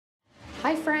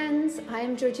Hi friends,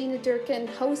 I'm Georgina Durkin,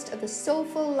 host of the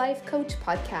Soulful Life Coach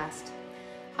podcast.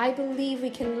 I believe we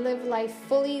can live life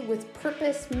fully with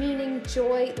purpose, meaning,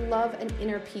 joy, love, and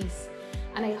inner peace.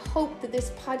 And I hope that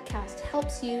this podcast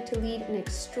helps you to lead an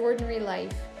extraordinary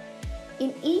life.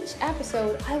 In each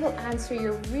episode, I will answer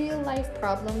your real life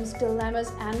problems,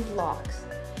 dilemmas, and blocks.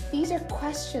 These are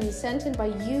questions sent in by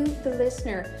you, the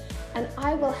listener, and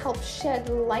I will help shed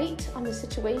light on the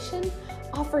situation,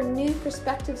 offer new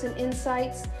perspectives and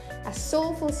insights, a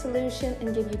soulful solution,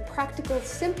 and give you practical,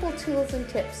 simple tools and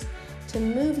tips to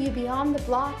move you beyond the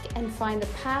block and find a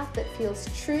path that feels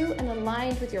true and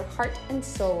aligned with your heart and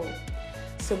soul.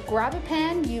 So grab a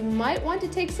pen, you might want to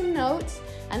take some notes,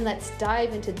 and let's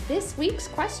dive into this week's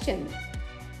question.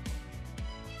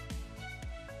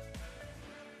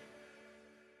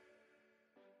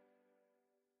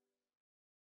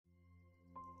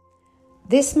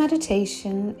 This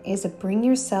meditation is a bring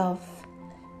yourself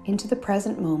into the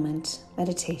present moment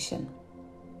meditation.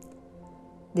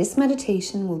 This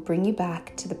meditation will bring you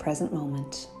back to the present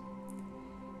moment.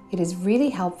 It is really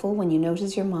helpful when you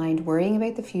notice your mind worrying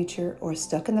about the future or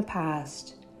stuck in the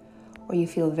past, or you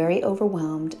feel very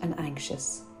overwhelmed and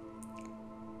anxious.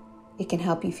 It can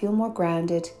help you feel more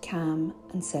grounded, calm,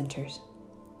 and centered.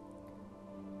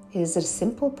 It is a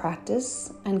simple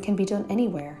practice and can be done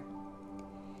anywhere.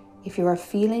 If you are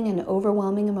feeling an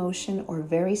overwhelming emotion or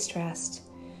very stressed,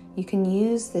 you can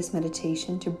use this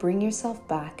meditation to bring yourself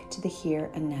back to the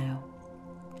here and now.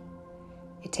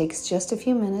 It takes just a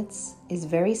few minutes, is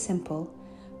very simple,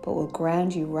 but will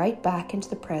ground you right back into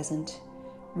the present,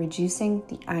 reducing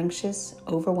the anxious,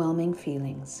 overwhelming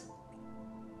feelings.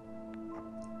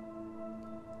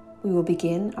 We will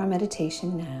begin our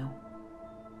meditation now.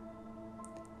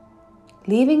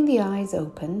 Leaving the eyes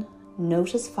open,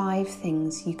 notice 5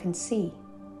 things you can see.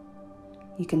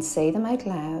 You can say them out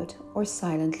loud or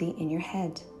silently in your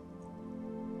head.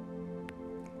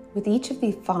 With each of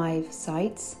the 5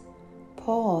 sights,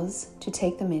 pause to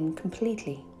take them in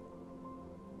completely.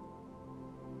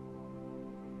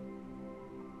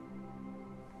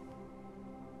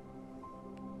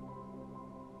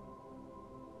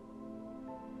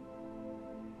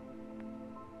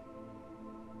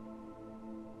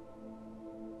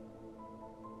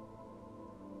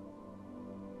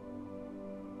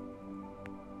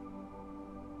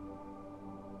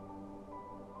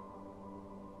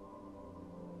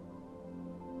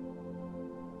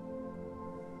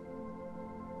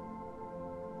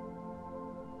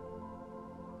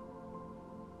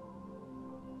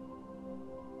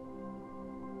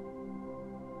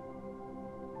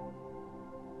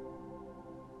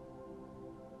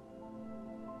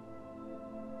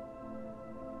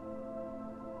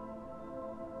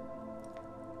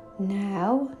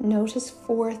 Now, notice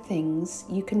 4 things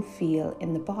you can feel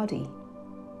in the body.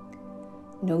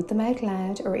 Note them out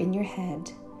loud or in your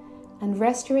head, and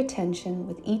rest your attention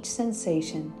with each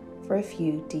sensation for a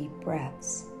few deep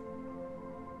breaths.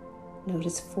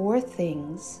 Notice 4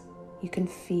 things you can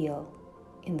feel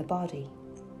in the body.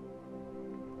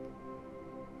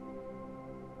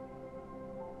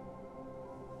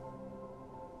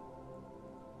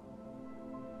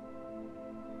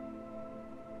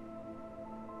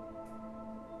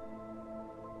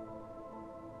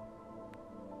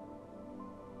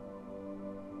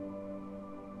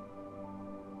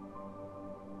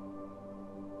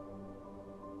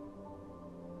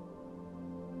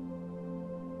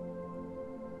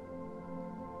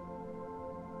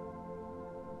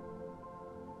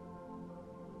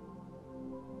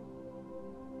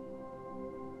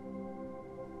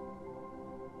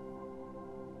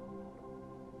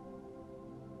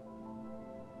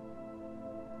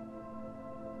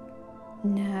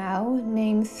 Now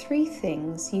name 3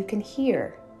 things you can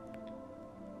hear.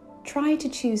 Try to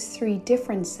choose 3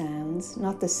 different sounds,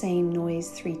 not the same noise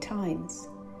 3 times.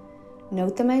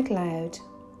 Note them out loud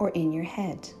or in your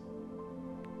head.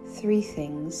 3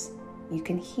 things you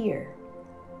can hear.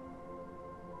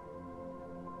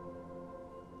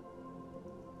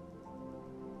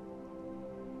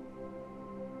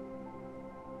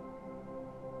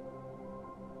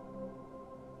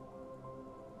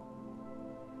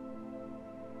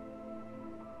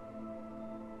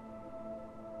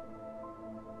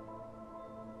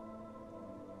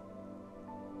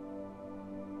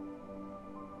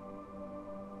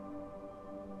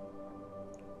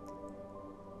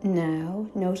 Now,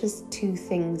 notice 2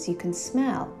 things you can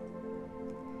smell.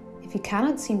 If you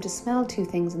cannot seem to smell 2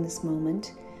 things in this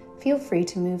moment, feel free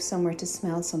to move somewhere to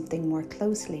smell something more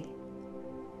closely.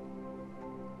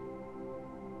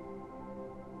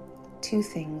 2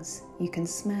 things you can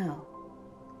smell.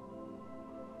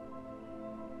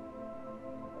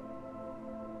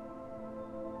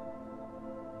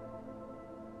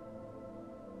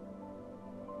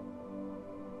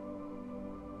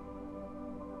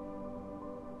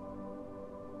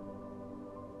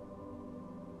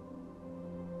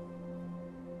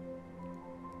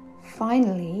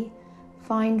 finally,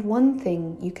 find one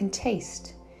thing you can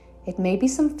taste. It may be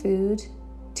some food,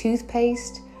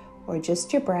 toothpaste, or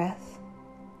just your breath.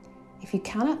 If you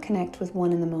cannot connect with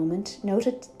one in the moment, note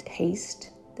a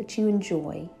taste that you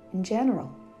enjoy in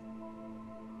general.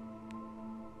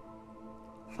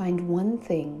 Find one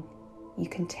thing you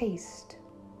can taste.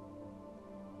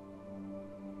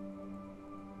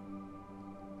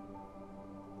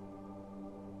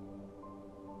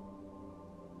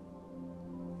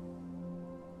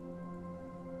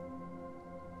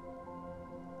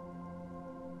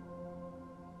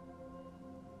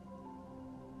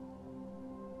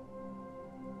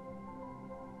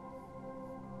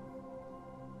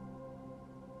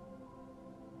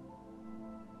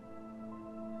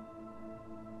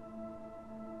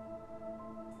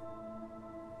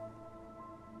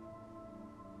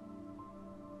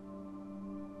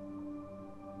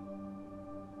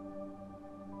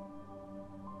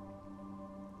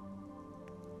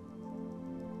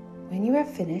 When you are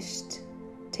finished,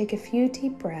 take a few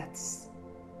deep breaths.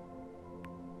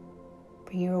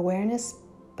 Bring your awareness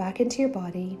back into your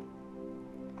body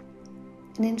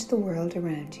and into the world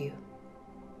around you.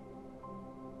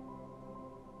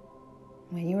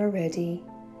 When you are ready,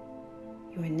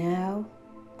 you are now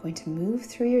going to move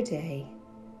through your day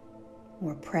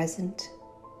more present,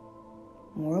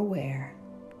 more aware,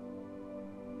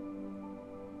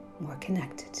 more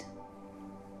connected.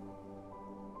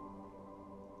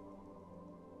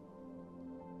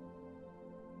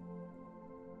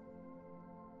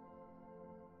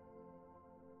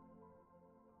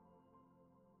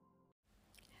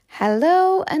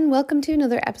 Hello and welcome to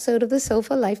another episode of the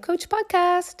Soulful Life Coach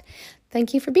Podcast.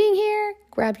 Thank you for being here.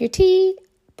 Grab your tea,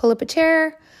 pull up a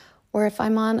chair, or if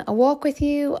I'm on a walk with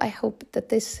you, I hope that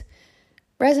this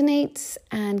resonates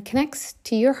and connects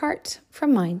to your heart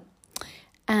from mine.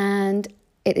 And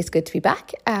it is good to be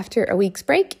back after a week's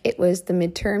break. It was the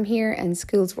midterm here and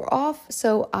schools were off,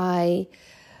 so I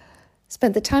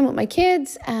spent the time with my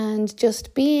kids and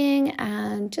just being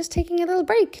and just taking a little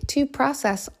break to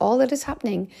process all that is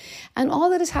happening and all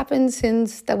that has happened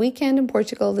since the weekend in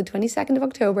Portugal, the 22nd of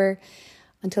October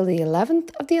until the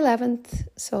 11th of the 11th.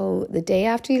 So the day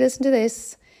after you listen to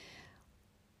this,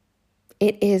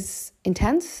 it is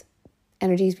intense.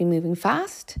 Energy's been moving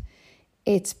fast.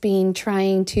 It's been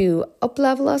trying to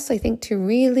up-level us, I think, to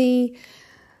really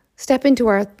step into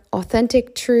our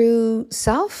authentic, true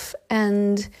self,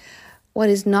 and what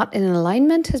is not in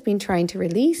alignment has been trying to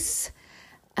release,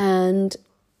 and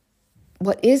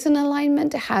what is in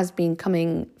alignment has been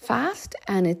coming fast.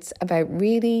 And it's about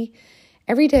really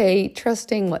every day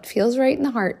trusting what feels right in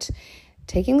the heart,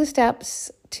 taking the steps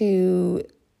to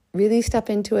really step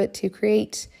into it, to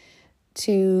create,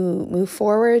 to move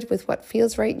forward with what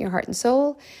feels right in your heart and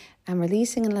soul, and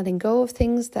releasing and letting go of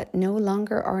things that no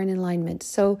longer are in alignment.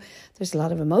 So there's a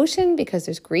lot of emotion because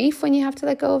there's grief when you have to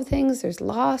let go of things. There's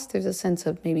loss. There's a sense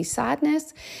of maybe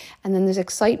sadness. And then there's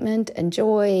excitement and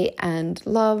joy and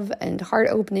love and heart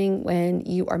opening when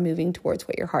you are moving towards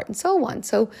what your heart and soul want.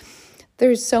 So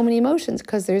there's so many emotions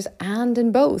because there's and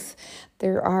in both.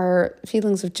 There are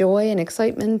feelings of joy and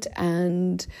excitement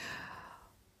and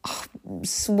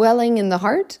swelling in the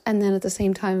heart, and then at the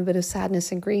same time a bit of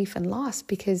sadness and grief and loss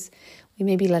because we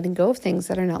may be letting go of things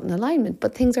that are not in alignment,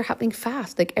 but things are happening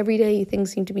fast. Like every day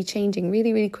things seem to be changing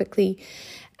really, really quickly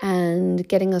and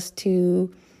getting us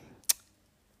to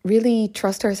really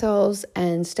trust ourselves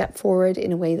and step forward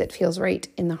in a way that feels right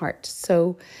in the heart.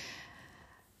 So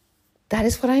that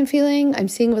is what I'm feeling. I'm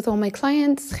seeing it with all my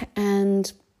clients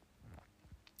and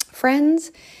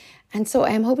friends. And so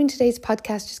I'm hoping today's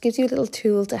podcast just gives you a little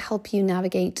tool to help you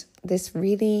navigate this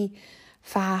really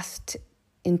fast,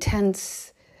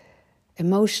 intense,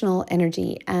 emotional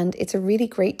energy. And it's a really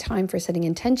great time for setting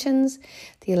intentions.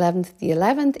 The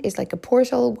 11th is like a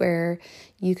portal where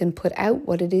you can put out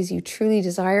what it is you truly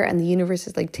desire. And the universe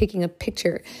is like taking a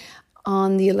picture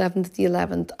on the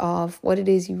 11th of what it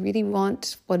is you really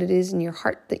want, what it is in your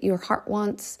heart that your heart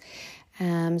wants,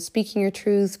 speaking your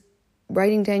truth,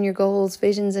 writing down your goals,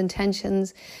 visions,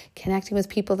 intentions, connecting with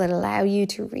people that allow you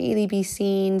to really be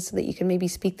seen so that you can maybe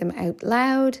speak them out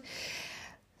loud.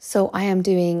 So I am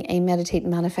doing a Meditate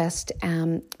and Manifest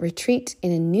retreat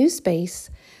in a new space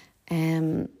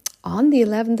on the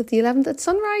 11th at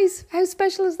sunrise. How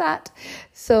special is that?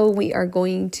 So we are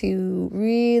going to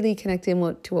really connect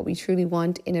in to what we truly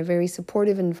want in a very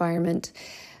supportive environment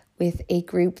with a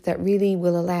group that really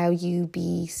will allow you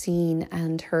be seen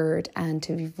and heard and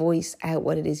to voice out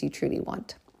what it is you truly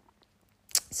want.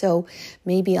 So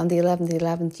maybe on the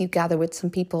 11th, you gather with some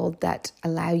people that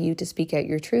allow you to speak out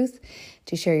your truth,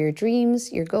 to share your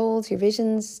dreams, your goals, your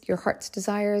visions, your heart's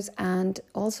desires, and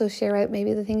also share out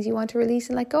maybe the things you want to release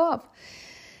and let go of.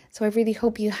 So I really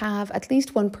hope you have at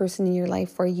least one person in your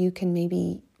life where you can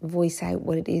maybe voice out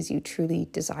what it is you truly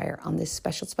desire on this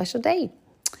special, special day.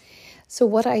 So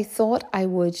what I thought I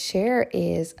would share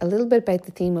is a little bit about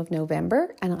the theme of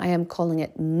November, and I am calling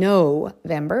it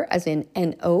No-vember, as in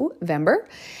N-O-vember,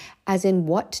 as in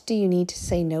what do you need to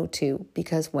say no to?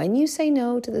 Because when you say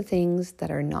no to the things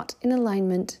that are not in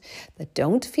alignment, that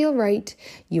don't feel right,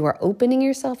 you are opening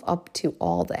yourself up to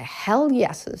all the hell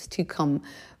yeses to come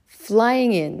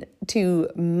flying in to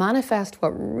manifest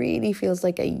what really feels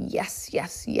like a yes,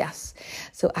 yes, yes.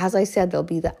 So as I said, there'll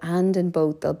be the and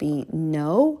both. There'll be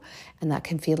no, and that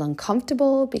can feel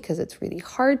uncomfortable because it's really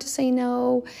hard to say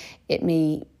no. It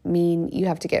may mean you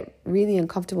have to get really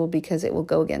uncomfortable because it will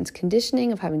go against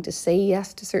conditioning of having to say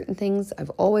yes to certain things.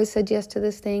 I've always said yes to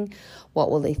this thing.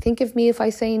 What will they think of me if I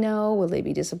say no? Will they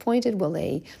be disappointed? Will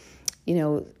they,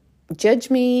 judge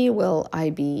me? Will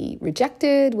I be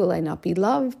rejected? Will I not be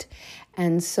loved?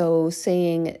 And so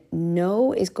saying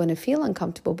no is going to feel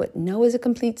uncomfortable, but no is a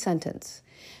complete sentence.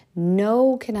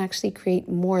 No can actually create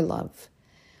more love.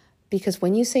 Because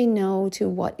when you say no to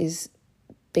what is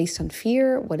based on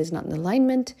fear, what is not in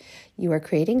alignment, you are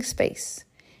creating space.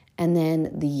 And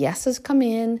then the yeses come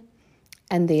in,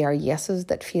 and they are yeses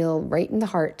that feel right in the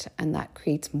heart, and that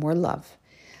creates more love.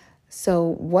 So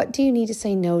what do you need to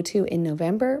say no to in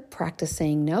November? Practice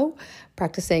saying no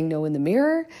in the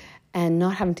mirror and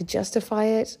not having to justify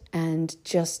it, and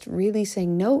just really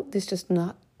saying, no, this does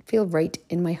not feel right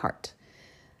in my heart.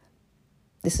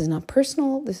 This is not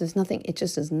personal. This is nothing. It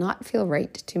just does not feel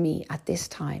right to me at this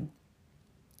time.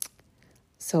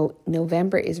 So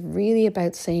November is really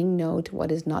about saying no to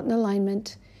what is not in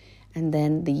alignment, and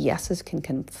then the yeses can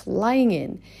come flying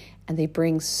in. And they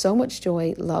bring so much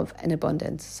joy, love, and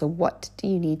abundance. So what do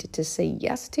you need to say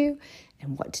yes to?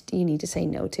 And what do you need to say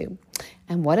no to?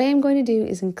 And what I am going to do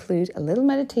is include a little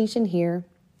meditation here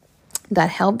that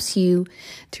helps you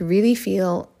to really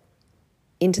feel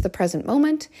into the present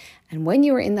moment. And when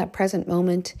you are in that present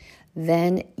moment,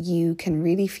 then you can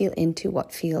really feel into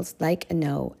what feels like a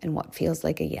no and what feels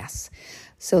like a yes.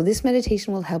 So this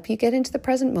meditation will help you get into the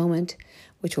present moment,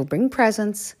 which will bring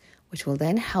presence, which will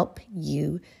then help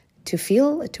you to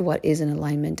feel to what is in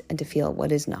alignment and to feel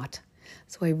what is not.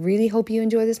 So I really hope you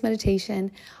enjoy this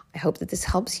meditation. I hope that this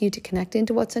helps you to connect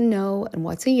into what's a no and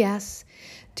what's a yes,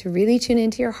 to really tune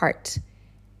into your heart.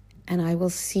 And I will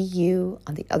see you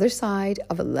on the other side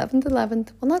of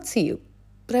 11th. Well, not see you,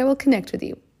 but I will connect with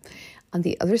you on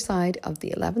the other side of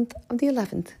the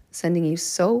 11th, sending you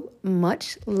so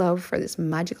much love for this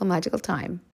magical, magical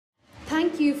time.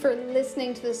 Thank you for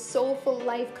listening to the Soulful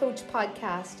Life Coach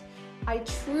podcast. I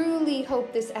truly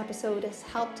hope this episode has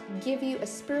helped give you a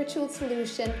spiritual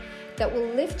solution that will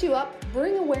lift you up,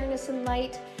 bring awareness and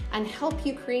light, and help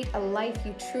you create a life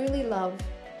you truly love.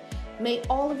 May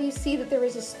all of you see that there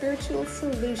is a spiritual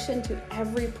solution to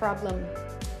every problem.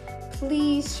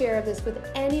 Please share this with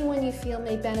anyone you feel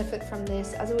may benefit from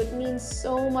this, as it would mean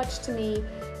so much to me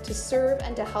to serve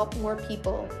and to help more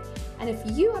people. And if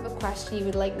you have a question you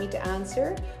would like me to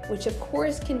answer, which of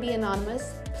course can be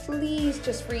anonymous, please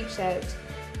just reach out.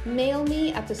 Mail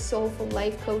me at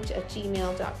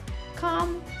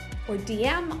thesoulfullifecoach@gmail.com or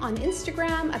DM on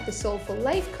Instagram at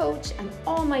thesoulfullifecoach, and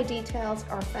all my details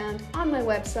are found on my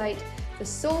website,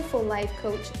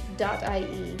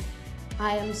 thesoulfullifecoach.ie.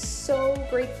 I am so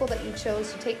grateful that you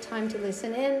chose to take time to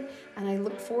listen in, and I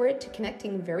look forward to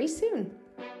connecting very soon.